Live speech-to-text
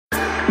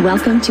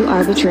Welcome to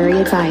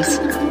Arbitrary Advice.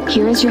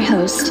 Here is your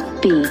host,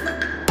 B.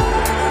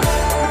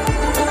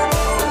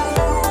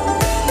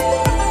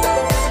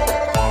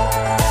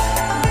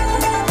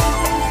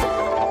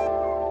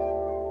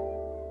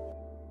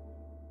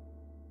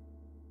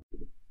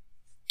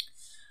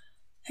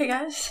 Hey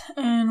guys,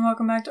 and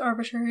welcome back to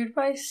Arbitrary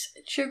Advice.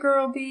 It's your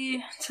girl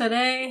B.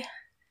 Today,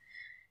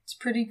 it's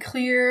pretty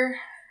clear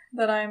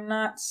that I'm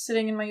not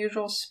sitting in my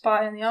usual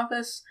spot in the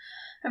office.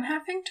 I'm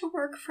having to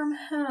work from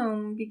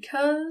home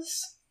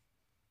because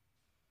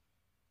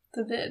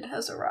the vid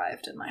has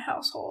arrived in my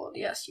household.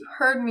 Yes, you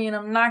heard me, and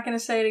I'm not going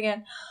to say it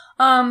again.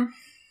 So,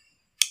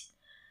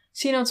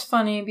 it's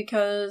funny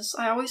because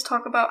I always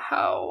talk about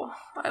how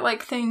I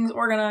like things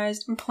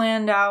organized and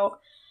planned out,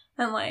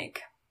 and I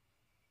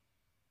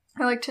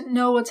like to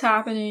know what's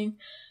happening,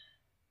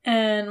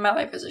 and my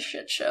life is a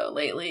shit show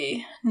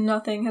lately.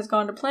 Nothing has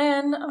gone to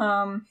plan.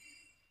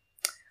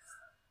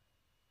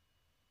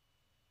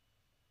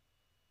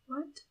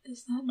 What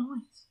is that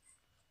noise?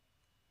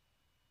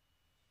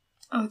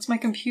 Oh, it's my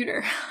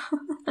computer.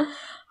 I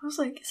was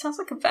like, it sounds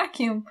like a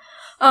vacuum.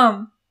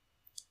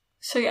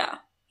 So yeah,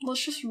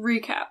 let's just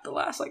recap the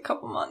last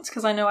couple months,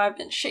 because I know I've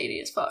been shady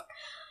as fuck.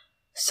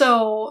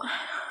 So,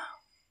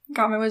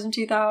 got my wisdom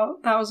teeth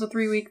out. That was a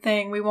 3-week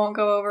thing. We won't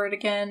go over it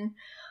again.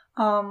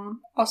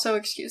 Also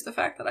excuse the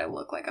fact that I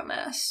look like a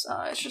mess.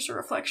 It's just a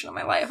reflection of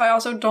my life. I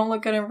also don't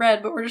look good in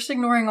red, but we're just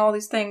ignoring all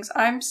these things.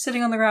 I'm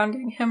sitting on the ground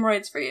getting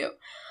hemorrhoids for you.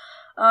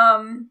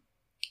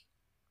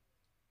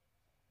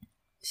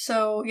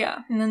 So yeah,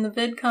 and then the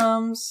vid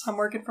comes. I'm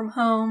working from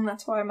home.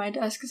 That's why my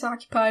desk is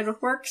occupied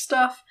with work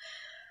stuff.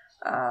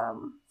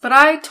 But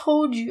I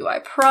told you, I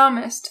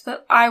promised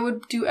that I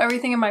would do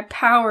everything in my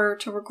power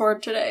to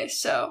record today,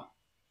 so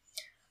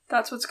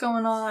that's what's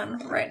going on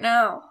right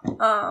now.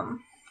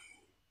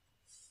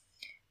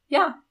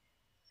 Yeah.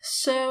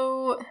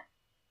 So,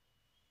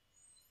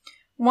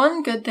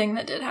 one good thing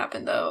that did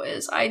happen, though,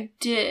 is I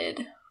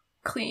did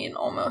clean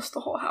almost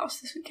the whole house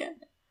this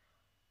weekend.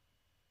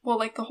 Well,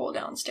 the whole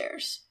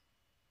downstairs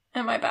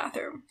and my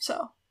bathroom,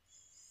 so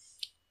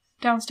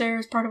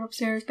downstairs, part of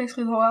upstairs,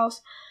 basically the whole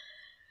house.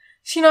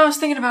 So, I was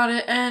thinking about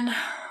it, and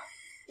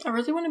I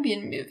really want to be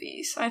in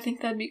movies. I think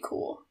that'd be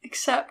cool,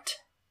 except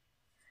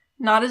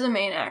not as a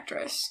main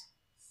actress.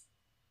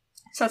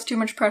 So that's too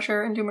much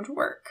pressure and too much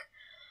work.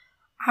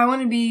 I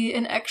want to be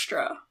an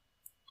extra.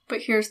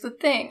 But here's the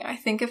thing. I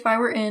think if I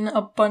were in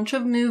a bunch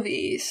of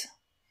movies,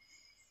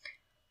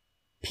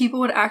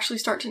 people would actually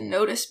start to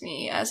notice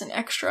me as an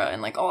extra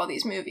in all of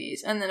these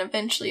movies. And then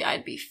eventually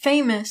I'd be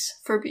famous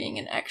for being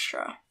an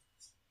extra.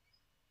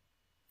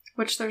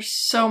 Which there's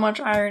so much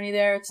irony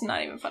there, it's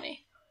not even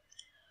funny.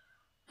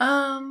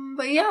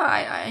 But yeah,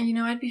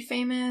 I'd be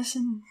famous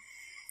and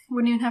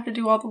wouldn't even have to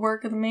do all the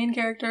work of the main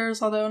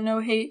characters, although no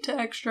hate to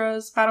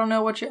extras. I don't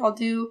know what y'all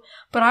do,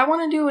 but I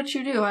want to do what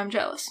you do. I'm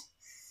jealous.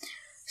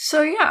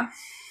 So yeah.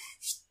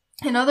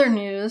 In other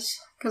news,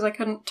 because I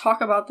couldn't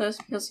talk about this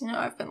because,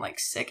 I've been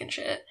sick and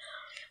shit.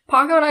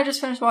 Paco and I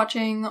just finished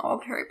watching all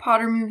the Harry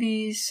Potter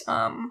movies,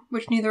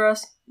 which neither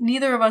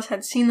of us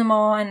had seen them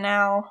all, and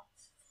now,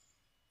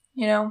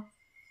 now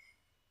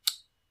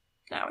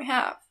we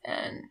have.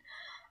 And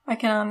I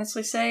can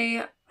honestly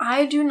say,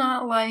 I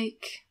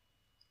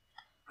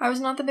was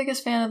not the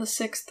biggest fan of the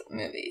 6th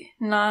movie.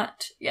 The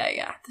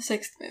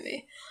 6th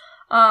movie.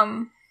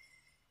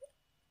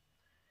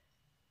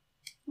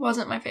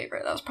 Wasn't my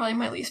favorite. That was probably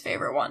my least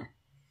favorite one.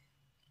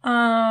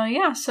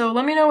 So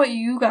let me know what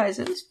you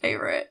guys'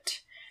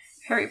 favorite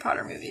Harry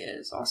Potter movie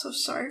is. Also,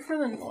 sorry for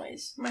the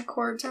noise. My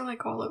cords are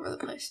all over the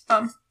place.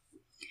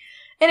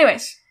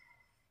 Anyways.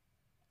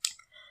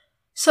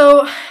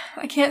 So,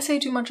 I can't say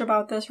too much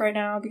about this right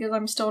now because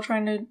I'm still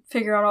trying to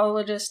figure out all the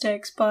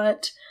logistics,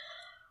 but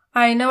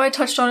I know I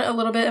touched on it a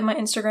little bit in my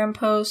Instagram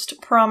post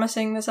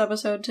promising this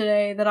episode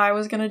today that I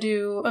was going to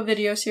do a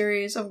video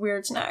series of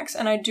weird snacks,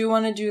 and I do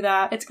want to do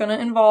that. It's going to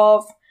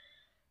involve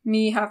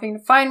me having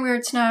to find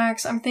weird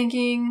snacks. I'm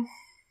thinking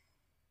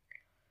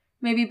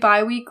maybe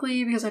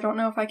bi-weekly because I don't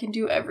know if I can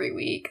do every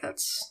week.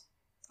 That's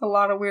a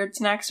lot of weird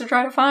snacks to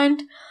try to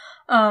find,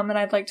 and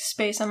I'd like to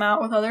space them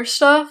out with other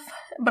stuff.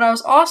 But I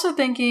was also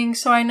thinking,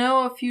 so I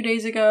know a few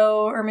days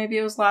ago, or maybe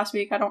it was last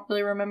week, I don't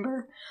really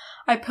remember,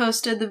 I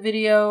posted the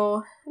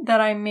video that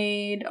I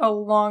made a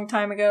long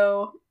time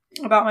ago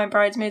about my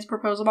bridesmaids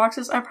proposal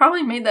boxes. I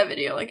probably made that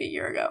video a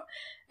year ago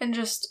and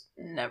just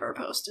never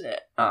posted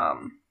it.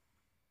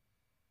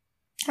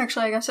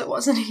 Actually, I guess it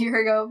wasn't a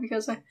year ago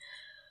because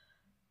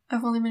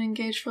I've only been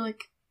engaged for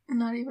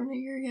not even a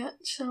year yet.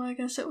 So I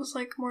guess it was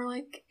more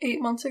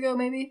 8 months ago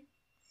maybe.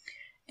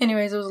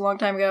 Anyways, it was a long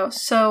time ago.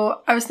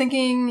 So I was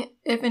thinking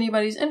if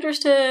anybody's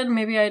interested,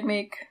 maybe I'd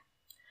make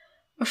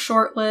a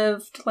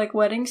short-lived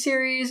wedding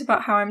series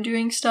about how I'm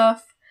doing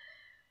stuff.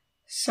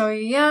 So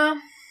yeah,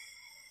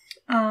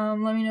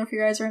 let me know if you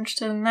guys are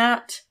interested in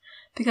that,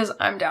 because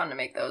I'm down to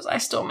make those. I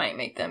still might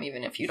make them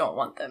even if you don't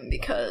want them,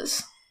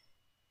 because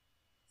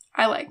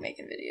I like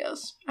making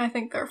videos. I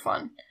think they're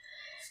fun.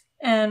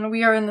 And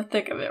we are in the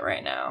thick of it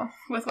right now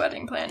with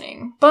wedding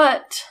planning.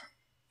 But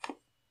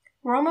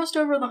we're almost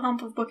over the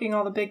hump of booking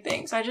all the big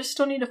things. I just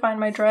still need to find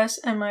my dress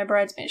and my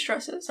bridesmaid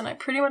dresses, and I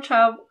pretty much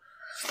have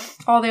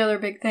all the other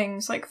big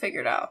things, like,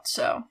 figured out,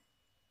 so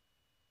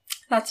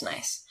that's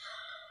nice.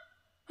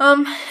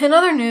 In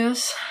other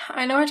news,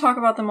 I know I talk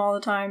about them all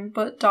the time,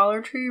 but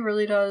Dollar Tree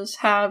really does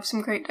have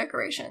some great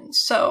decorations.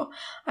 So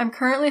I'm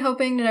currently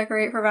hoping to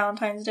decorate for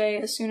Valentine's Day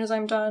as soon as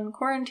I'm done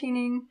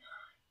quarantining,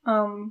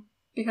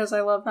 because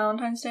I love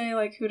Valentine's Day,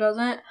 like, who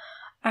doesn't?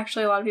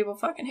 Actually, a lot of people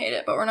fucking hate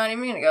it, but we're not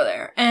even gonna go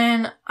there.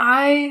 And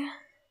I,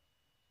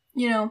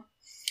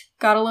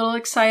 got a little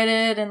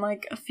excited and,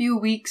 like, a few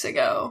weeks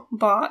ago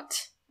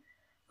bought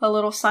a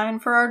little sign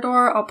for our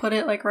door. I'll put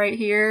it, like, right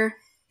here,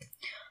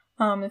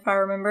 if I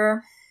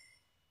remember.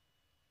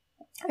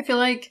 I feel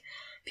like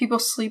people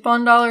sleep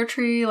on Dollar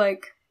Tree.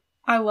 Like,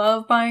 I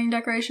love buying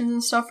decorations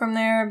and stuff from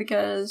there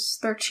because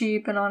they're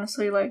cheap and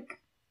honestly, like,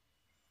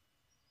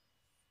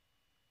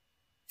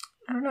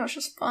 I don't know, it's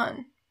just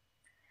fun.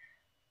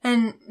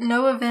 And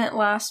no event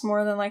lasts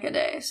more than, like, a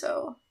day,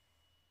 so.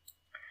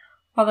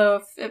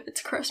 Although if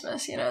it's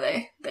Christmas,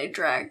 they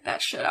drag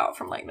that shit out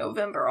from, like,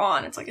 November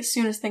on. It's like as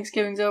soon as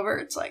Thanksgiving's over,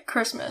 it's like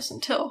Christmas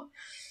until.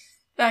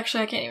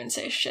 Actually, I can't even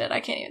say shit. I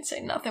can't even say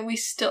nothing. We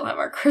still have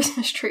our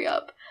Christmas tree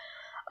up.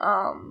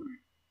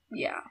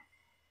 Yeah.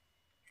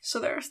 So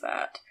there's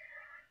that.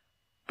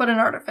 But in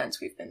our defense,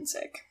 we've been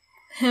sick.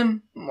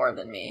 Him more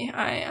than me.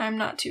 I'm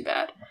not too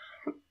bad.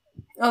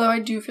 Although I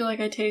do feel like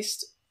I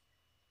taste...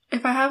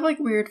 If I have, like,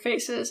 weird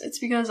faces, it's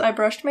because I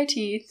brushed my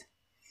teeth,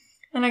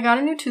 and I got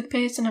a new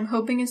toothpaste, and I'm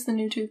hoping it's the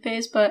new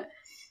toothpaste, but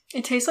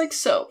it tastes like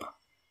soap.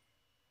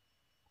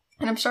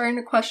 And I'm starting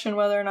to question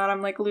whether or not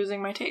I'm, like,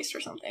 losing my taste or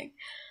something.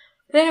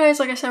 But anyways,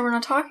 like I said, we're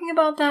not talking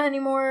about that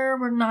anymore.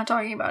 We're not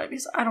talking about it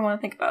because I don't want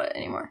to think about it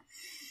anymore.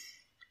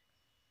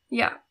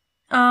 Yeah.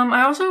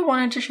 I also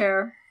wanted to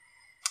share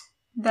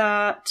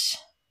that,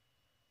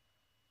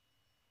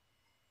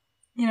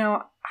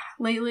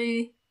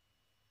 lately,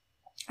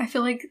 I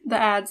feel like the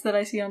ads that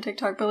I see on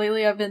TikTok, but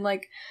lately I've been,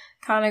 like,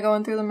 kind of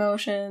going through the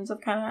motions.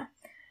 I've kind of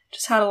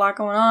just had a lot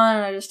going on,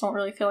 and I just don't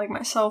really feel like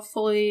myself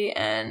fully,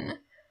 and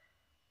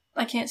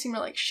I can't seem to,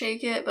 like,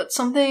 shake it, but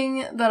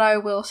something that I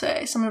will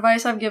say, some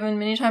advice I've given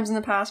many times in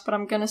the past, but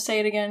I'm gonna say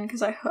it again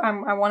because I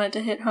want it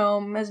to hit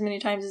home as many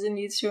times as it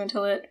needs to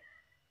until it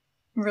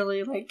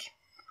really, like,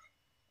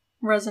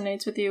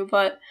 resonates with you,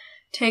 but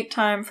take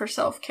time for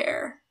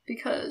self-care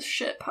because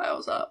shit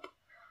piles up.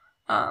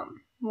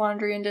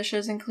 Laundry and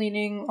dishes and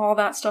cleaning, all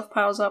that stuff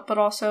piles up, but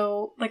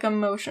also, like,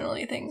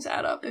 emotionally things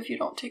add up if you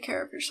don't take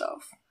care of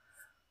yourself.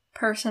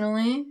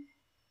 Personally,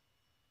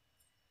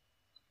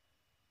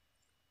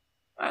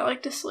 I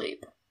like to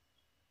sleep.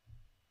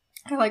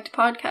 I like to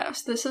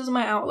podcast. This is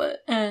my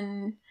outlet,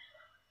 and,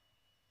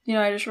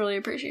 I just really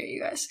appreciate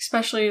you guys,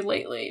 especially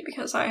lately,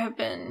 because I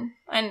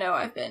know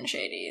I've been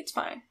shady. It's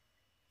fine.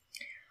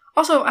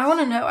 Also, I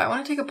want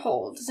to take a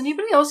poll. Does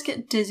anybody else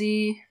get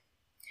dizzy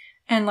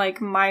and, like,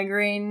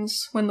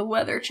 migraines when the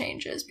weather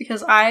changes?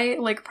 Because I,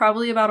 like,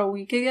 probably about a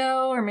week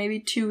ago, or maybe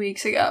 2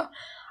 weeks ago,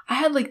 I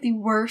had, like, the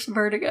worst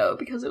vertigo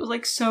because it was,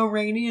 like, so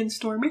rainy and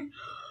stormy.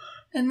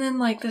 And then,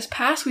 like, this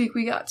past week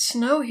we got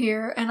snow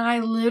here, and I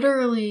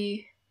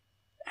literally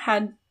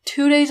had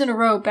 2 days in a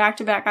row, back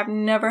to back. I've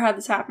never had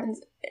this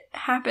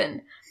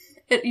happen.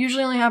 It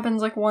usually only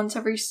happens, like, once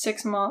every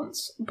 6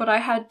 months, but I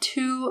had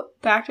 2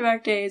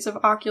 back-to-back days of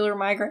ocular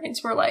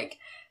migraines where, like,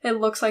 it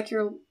looks like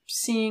you're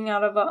seeing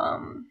out of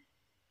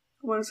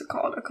what is it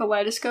called? A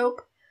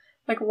kaleidoscope?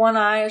 Like, one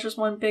eye is just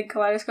one big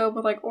kaleidoscope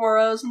with, like,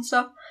 auras and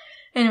stuff.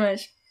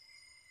 Anyways,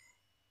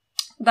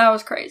 that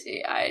was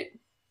crazy.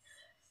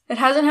 It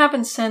hasn't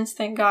happened since,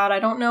 thank God.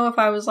 I don't know if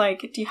I was,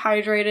 like,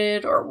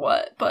 dehydrated or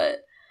what,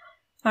 but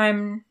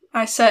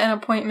I set an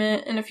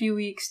appointment in a few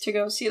weeks to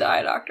go see the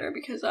eye doctor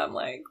because I'm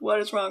like, what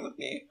is wrong with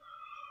me?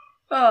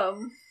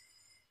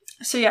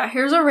 So yeah,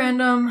 here's a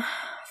random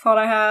thought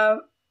I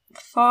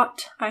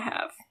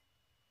have.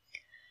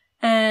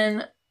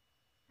 And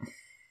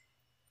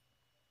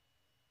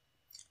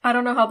I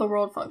don't know how the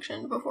world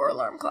functioned before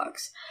alarm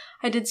clocks.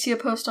 I did see a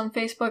post on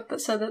Facebook that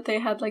said that they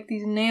had, like,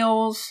 these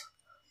nails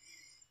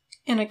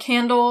in a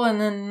candle, and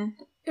then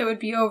it would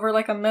be over,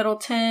 like, a metal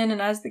tin,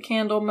 and as the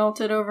candle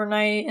melted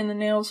overnight and the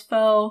nails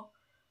fell,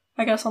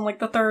 I guess on, like,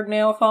 the third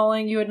nail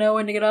falling, you would know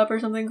when to get up or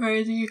something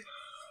crazy.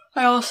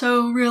 I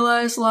also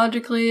realized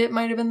logically it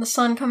might have been the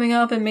sun coming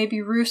up and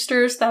maybe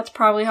roosters. That's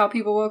probably how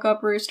people woke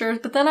up, roosters.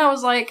 But then I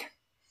was like,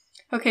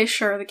 okay,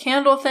 sure, the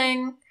candle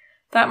thing,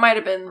 that might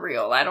have been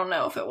real. I don't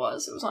know if it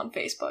was. It was on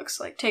Facebook,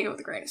 so, like, take it with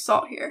a grain of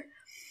salt here.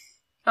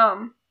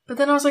 But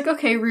then I was like,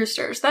 okay,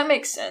 roosters, that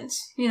makes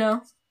sense,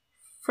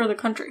 for the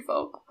country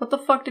folk. What the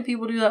fuck did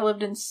people do that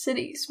lived in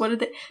cities? Did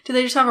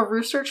they just have a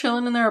rooster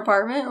chilling in their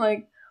apartment?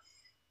 Like,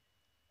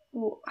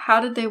 how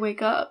did they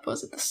wake up?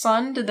 Was it the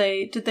sun? Did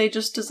they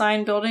just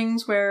design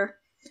buildings where,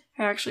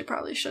 I actually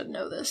probably should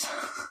know this.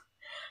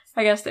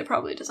 I guess they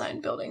probably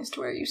designed buildings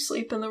to where you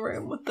sleep in the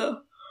room with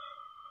the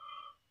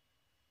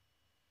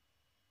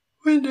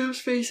windows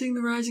facing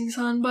the rising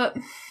sun, but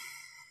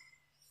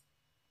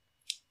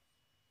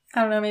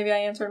I don't know, maybe I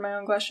answered my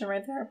own question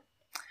right there.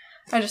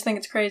 I just think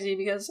it's crazy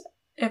because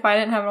if I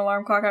didn't have an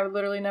alarm clock, I would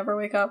literally never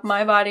wake up.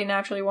 My body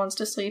naturally wants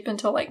to sleep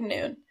until like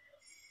noon.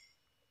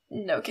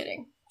 No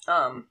kidding.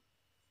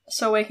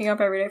 So waking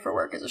up every day for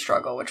work is a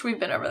struggle, which we've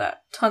been over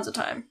that tons of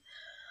time.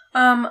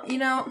 You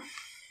know,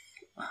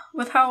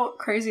 with how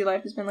crazy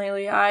life has been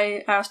lately,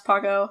 I asked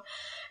Paco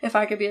if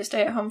I could be a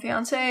stay-at-home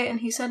fiance, and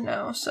he said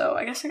no, so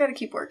I guess I gotta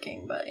keep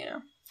working, but, you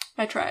know,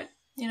 I tried,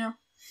 you know.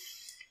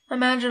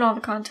 Imagine all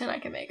the content I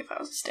could make if I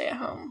was a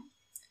stay-at-home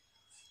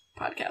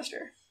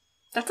podcaster.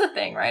 That's a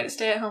thing, right? A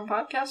stay-at-home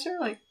podcaster?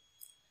 Like,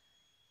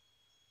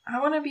 I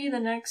want to be the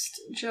next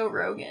Joe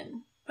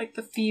Rogan. Like,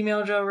 the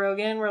female Joe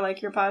Rogan, where,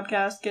 like, your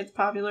podcast gets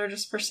popular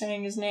just for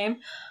saying his name.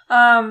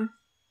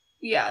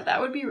 Yeah, that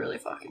would be really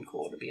fucking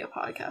cool to be a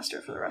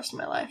podcaster for the rest of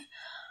my life.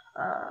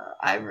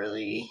 I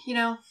really, you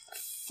know,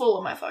 full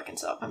of my fucking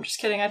self. I'm just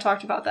kidding. I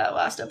talked about that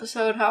last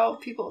episode, how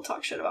people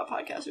talk shit about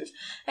podcasters.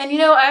 And, you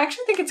know, I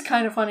actually think it's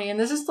kind of funny, and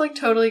this is, like,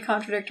 totally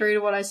contradictory to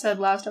what I said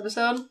last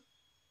episode,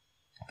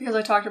 because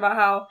I talked about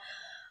how,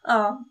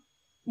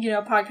 you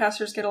know,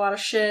 podcasters get a lot of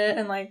shit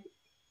and, like,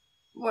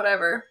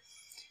 whatever.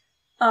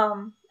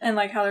 And,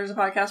 like, how there's a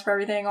podcast for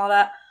everything, all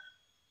that.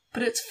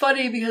 But it's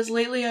funny because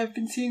lately I've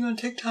been seeing on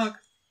TikTok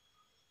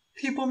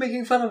people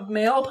making fun of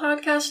male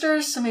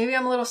podcasters, so maybe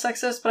I'm a little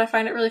sexist, but I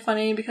find it really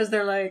funny because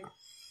they're like,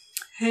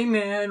 hey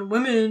man,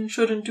 women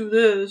shouldn't do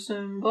this,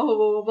 and blah, blah,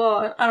 blah, blah,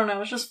 blah. I don't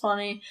know, it's just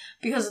funny,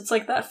 because it's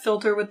like that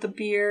filter with the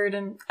beard,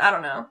 and I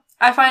don't know.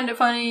 I find it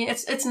funny.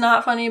 It's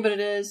not funny, but it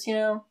is, you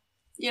know.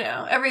 You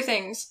know,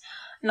 everything's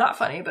not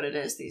funny, but it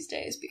is these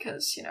days,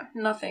 because, you know,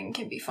 nothing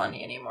can be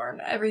funny anymore,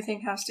 and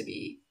everything has to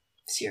be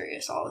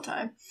serious all the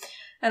time.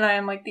 And I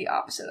am, like, the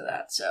opposite of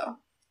that, so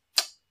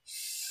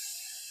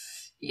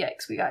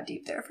yikes, we got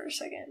deep there for a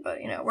second, but,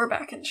 you know, we're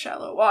back in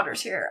shallow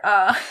waters here.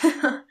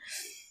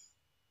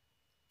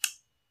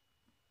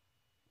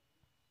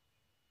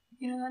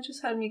 You know, that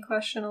just had me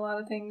question a lot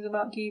of things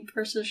about deep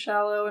versus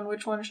shallow and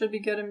which one should be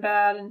good and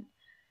bad, and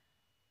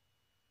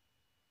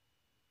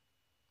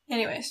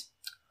anyways.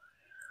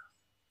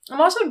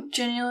 I'm also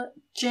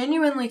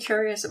genuinely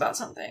curious about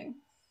something,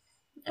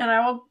 and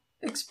I will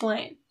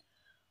explain.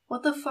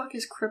 What the fuck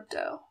is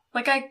crypto?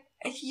 Like,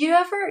 you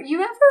ever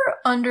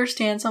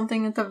understand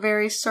something at the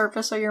very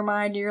surface of your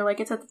mind, you're like,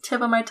 it's at the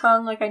tip of my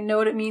tongue, like, I know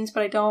what it means,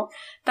 but I don't.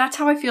 That's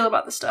how I feel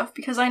about this stuff,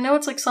 because I know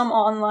it's, like, some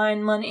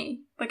online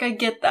money. Like, I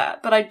get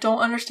that, but I don't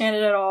understand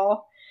it at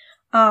all.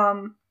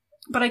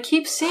 But I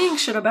keep seeing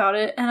shit about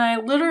it, and I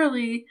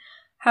literally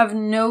have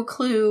no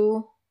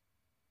clue,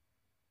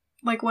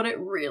 like, what it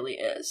really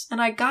is.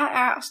 And I got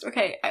asked,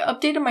 okay, I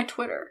updated my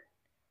Twitter.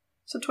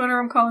 So Twitter,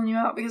 I'm calling you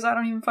out, because I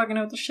don't even fucking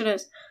know what this shit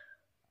is.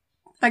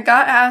 I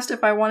got asked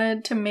if I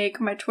wanted to make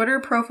my Twitter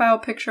profile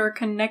picture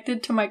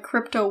connected to my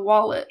crypto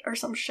wallet or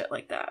some shit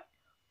like that.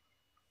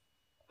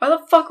 Why the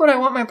fuck would I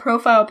want my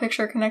profile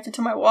picture connected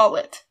to my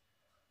wallet?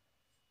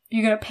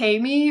 You gonna pay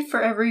me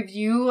for every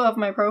view of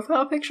my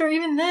profile picture?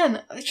 Even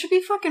then, it should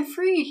be fucking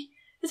free.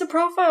 It's a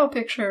profile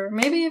picture.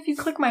 Maybe if you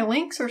click my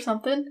links or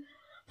something.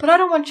 But I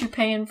don't want you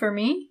paying for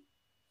me.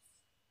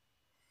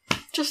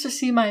 Just to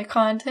see my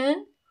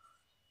content.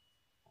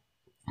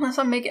 Unless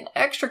I'm making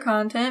extra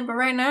content, but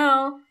right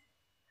now,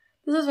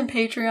 this isn't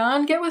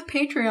Patreon. Get with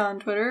Patreon,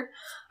 Twitter.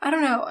 I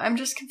don't know. I'm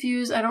just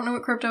confused. I don't know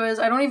what crypto is.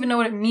 I don't even know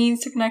what it means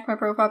to connect my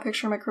profile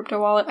picture to my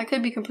crypto wallet. I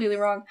could be completely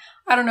wrong.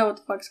 I don't know what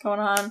the fuck's going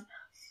on.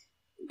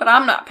 But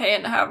I'm not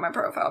paying to have my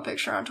profile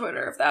picture on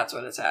Twitter if that's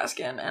what it's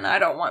asking. And I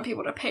don't want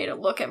people to pay to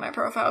look at my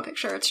profile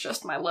picture. It's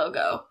just my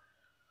logo.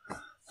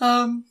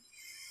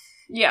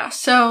 Yeah,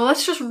 so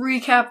let's just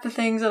recap the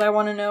things that I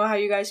want to know how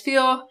you guys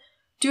feel.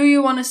 Do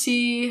you want to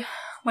see,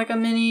 like, a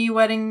mini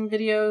wedding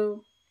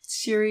video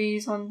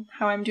series on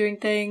how I'm doing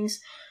things?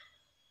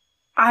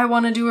 I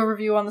want to do a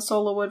review on the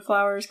Sola wood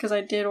flowers because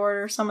I did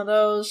order some of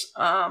those.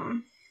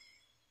 I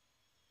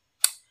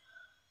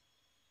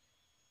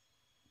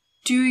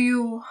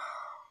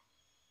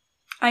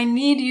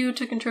need you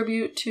to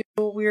contribute to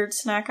weird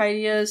snack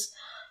ideas.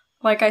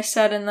 Like I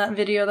said in that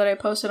video that I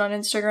posted on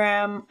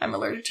Instagram, I'm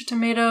allergic to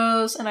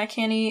tomatoes and I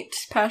can't eat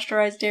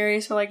pasteurized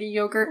dairy, so like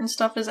yogurt and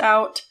stuff is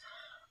out.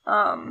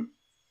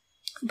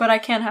 But I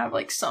can have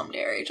like some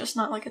dairy, just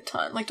not like a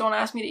ton. Like, don't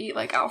ask me to eat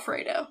like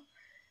Alfredo,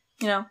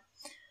 you know?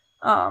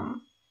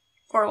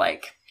 Or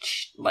like,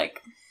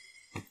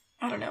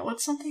 I don't know,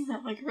 what's something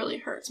that like really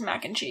hurts?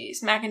 Mac and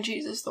cheese. Mac and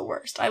cheese is the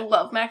worst. I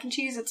love mac and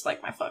cheese. It's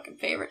like my fucking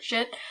favorite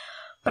shit.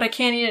 But I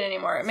can't eat it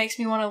anymore. It makes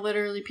me want to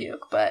literally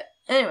puke. But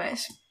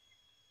anyways.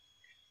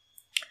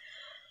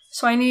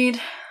 So I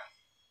need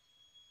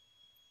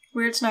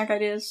weird snack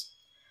ideas.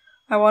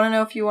 I want to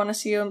know if you want to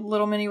see a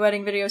little mini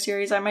wedding video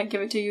series. I might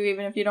give it to you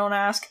even if you don't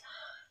ask.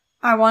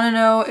 I want to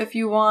know if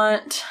you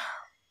want...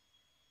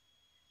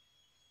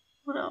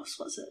 What else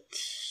was it?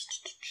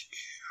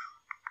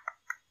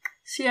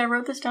 See, I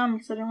wrote this down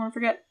because I didn't want to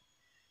forget.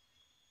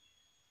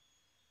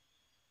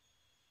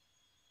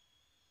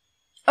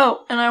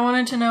 Oh, and I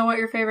wanted to know what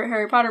your favorite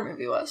Harry Potter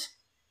movie was.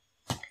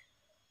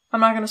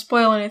 I'm not going to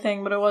spoil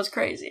anything, but it was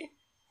crazy.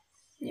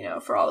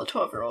 for all the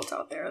 12-year-olds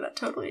out there that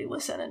totally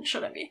listen and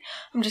shouldn't be.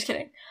 I'm just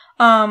kidding.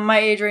 My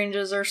age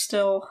ranges are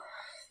still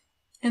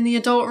in the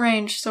adult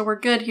range, so we're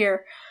good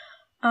here.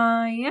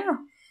 Yeah.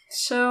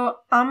 So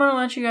I'm gonna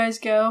let you guys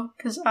go,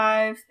 because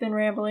I've been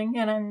rambling,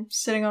 and I'm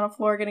sitting on a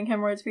floor getting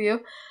hemorrhoids for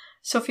you.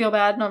 So feel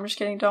bad. No, I'm just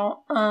kidding, don't.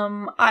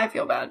 I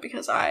feel bad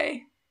because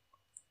I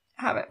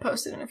haven't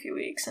posted in a few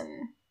weeks,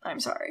 and I'm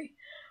sorry.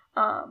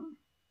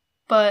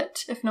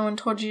 But if no one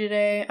told you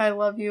today, I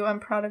love you, I'm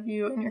proud of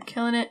you, and you're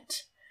killing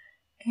it.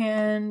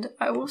 And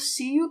I will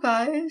see you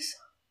guys,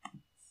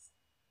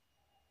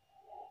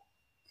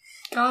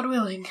 God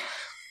willing.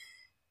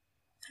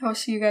 I will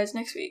see you guys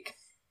next week.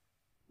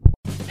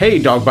 Hey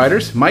dog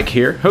biters, Mike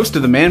here, host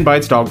of the Man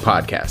Bites Dog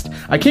podcast.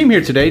 I came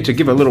here today to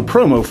give a little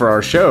promo for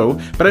our show,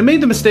 but I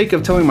made the mistake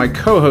of telling my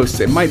co-hosts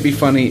it might be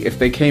funny if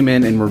they came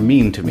in and were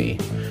mean to me.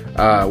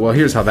 Well,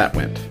 here's how that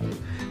went.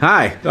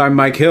 Hi, I'm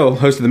Mike Hill,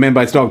 host of the Man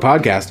Bites Dog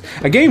podcast,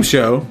 a game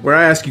show where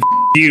I ask you...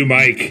 You,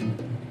 Mike.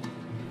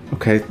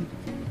 Okay.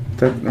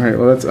 Alright,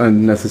 well that's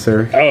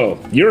unnecessary. Oh,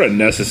 you're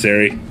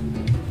unnecessary.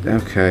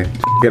 Okay.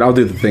 I'll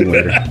do the thing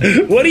later.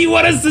 What do you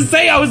want us to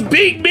say? I was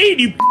being mean,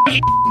 you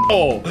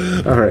All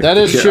right. That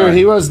is true.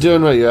 He was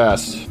doing what you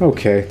asked.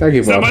 Okay, I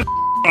give It's up. not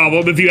my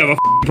problem if you have a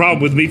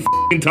problem with me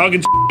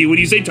talking to you. When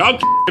you say talk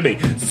to me,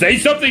 say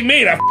something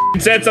mean. I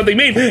said something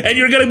mean, and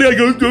you're gonna be like,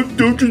 oh,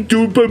 don't just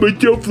do it by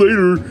myself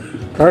later.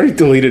 I already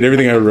deleted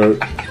everything I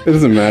wrote. It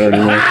doesn't matter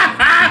anymore.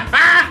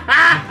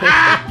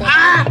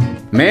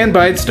 Man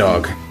Bites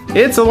Dog.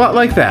 It's a lot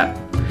like that.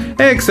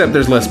 Except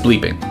there's less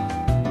bleeping.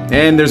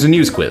 And there's a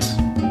news quiz.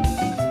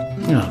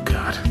 Oh,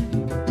 God.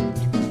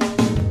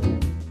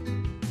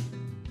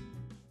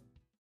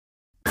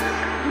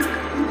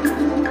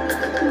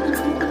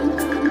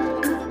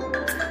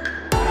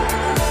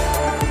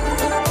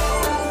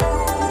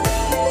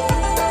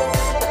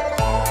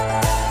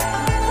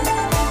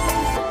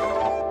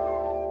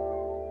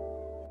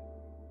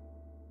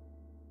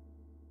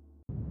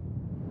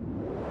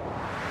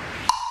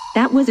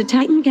 That was a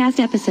Titancast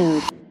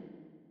episode.